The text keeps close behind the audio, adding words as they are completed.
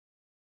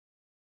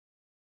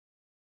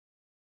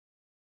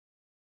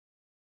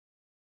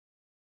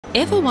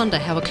Ever wonder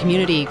how a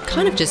community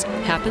kind of just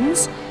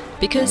happens?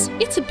 Because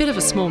it's a bit of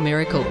a small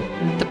miracle.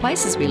 The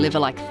places we live are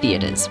like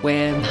theatres,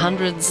 where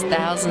hundreds,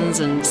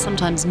 thousands and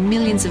sometimes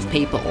millions of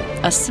people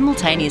are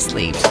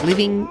simultaneously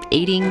living,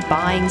 eating,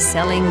 buying,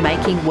 selling,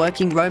 making,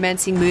 working,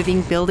 romancing,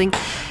 moving, building.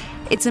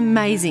 It's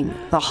amazing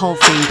the whole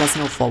thing doesn't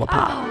all fall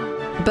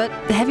apart. But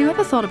have you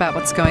ever thought about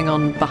what's going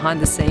on behind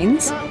the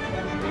scenes?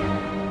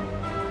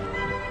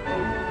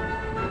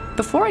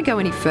 Before I go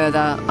any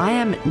further, I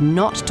am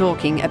not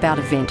talking about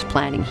event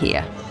planning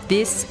here.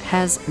 This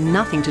has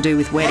nothing to do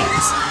with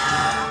weddings.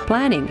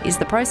 Planning is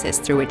the process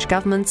through which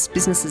governments,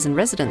 businesses and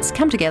residents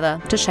come together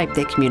to shape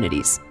their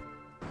communities.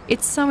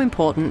 It's so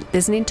important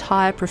there's an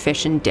entire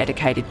profession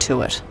dedicated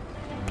to it.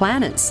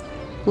 Planners.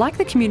 Like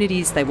the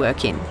communities they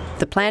work in,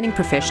 the planning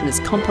profession is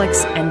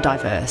complex and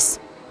diverse.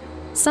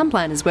 Some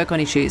planners work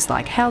on issues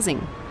like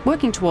housing,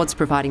 working towards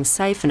providing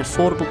safe and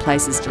affordable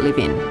places to live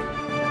in.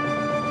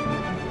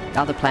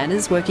 Other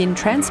planners work in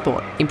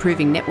transport,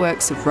 improving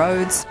networks of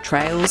roads,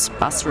 trails,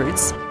 bus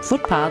routes,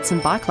 footpaths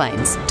and bike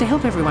lanes to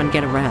help everyone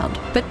get around.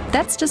 But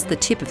that's just the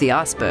tip of the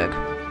iceberg.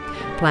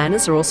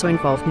 Planners are also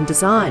involved in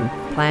design,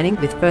 planning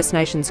with First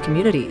Nations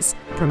communities,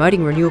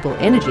 promoting renewable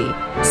energy,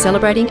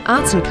 celebrating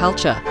arts and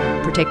culture,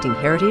 protecting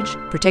heritage,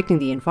 protecting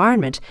the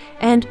environment,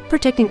 and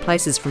protecting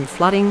places from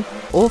flooding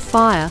or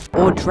fire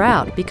or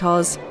drought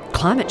because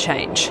climate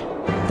change.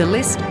 The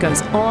list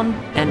goes on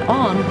and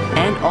on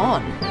and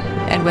on.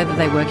 And whether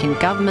they work in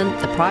government,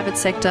 the private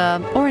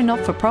sector, or in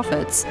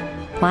not-for-profits,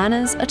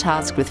 planners are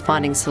tasked with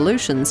finding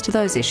solutions to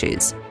those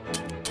issues.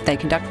 They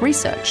conduct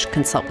research,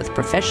 consult with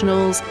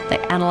professionals, they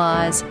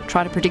analyse,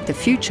 try to predict the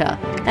future,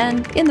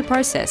 and in the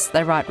process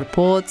they write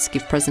reports,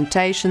 give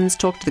presentations,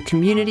 talk to the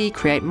community,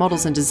 create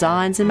models and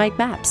designs and make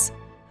maps.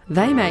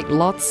 They make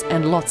lots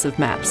and lots of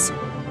maps.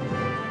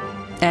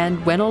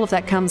 And when all of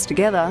that comes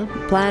together,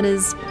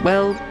 planners,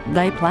 well,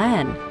 they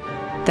plan.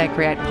 They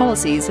create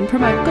policies and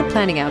promote good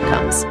planning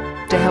outcomes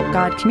to help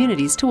guide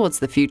communities towards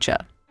the future.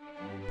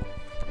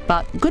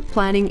 But good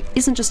planning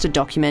isn't just a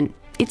document,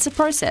 it's a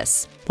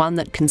process, one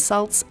that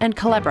consults and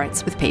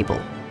collaborates with people.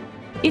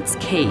 It's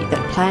key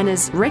that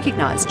planners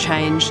recognise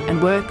change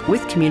and work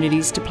with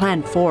communities to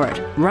plan for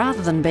it,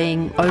 rather than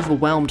being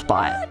overwhelmed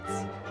by it.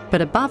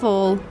 But above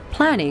all,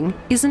 planning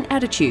is an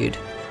attitude,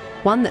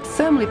 one that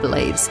firmly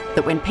believes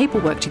that when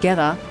people work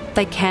together,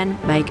 they can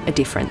make a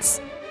difference.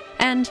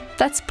 And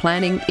that's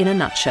planning in a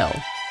nutshell,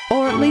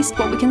 or at least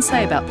what we can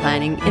say about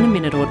planning in a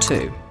minute or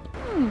two.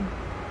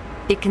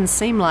 It can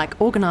seem like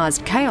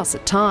organised chaos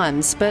at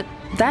times, but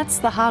that's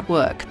the hard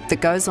work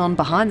that goes on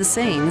behind the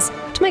scenes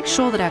to make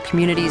sure that our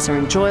communities are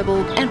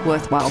enjoyable and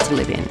worthwhile to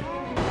live in.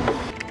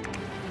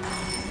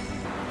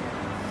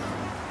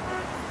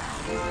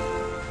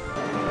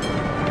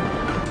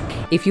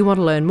 If you want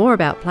to learn more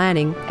about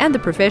planning and the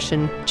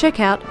profession, check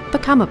out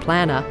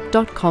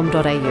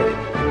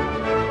becomeaplanner.com.au.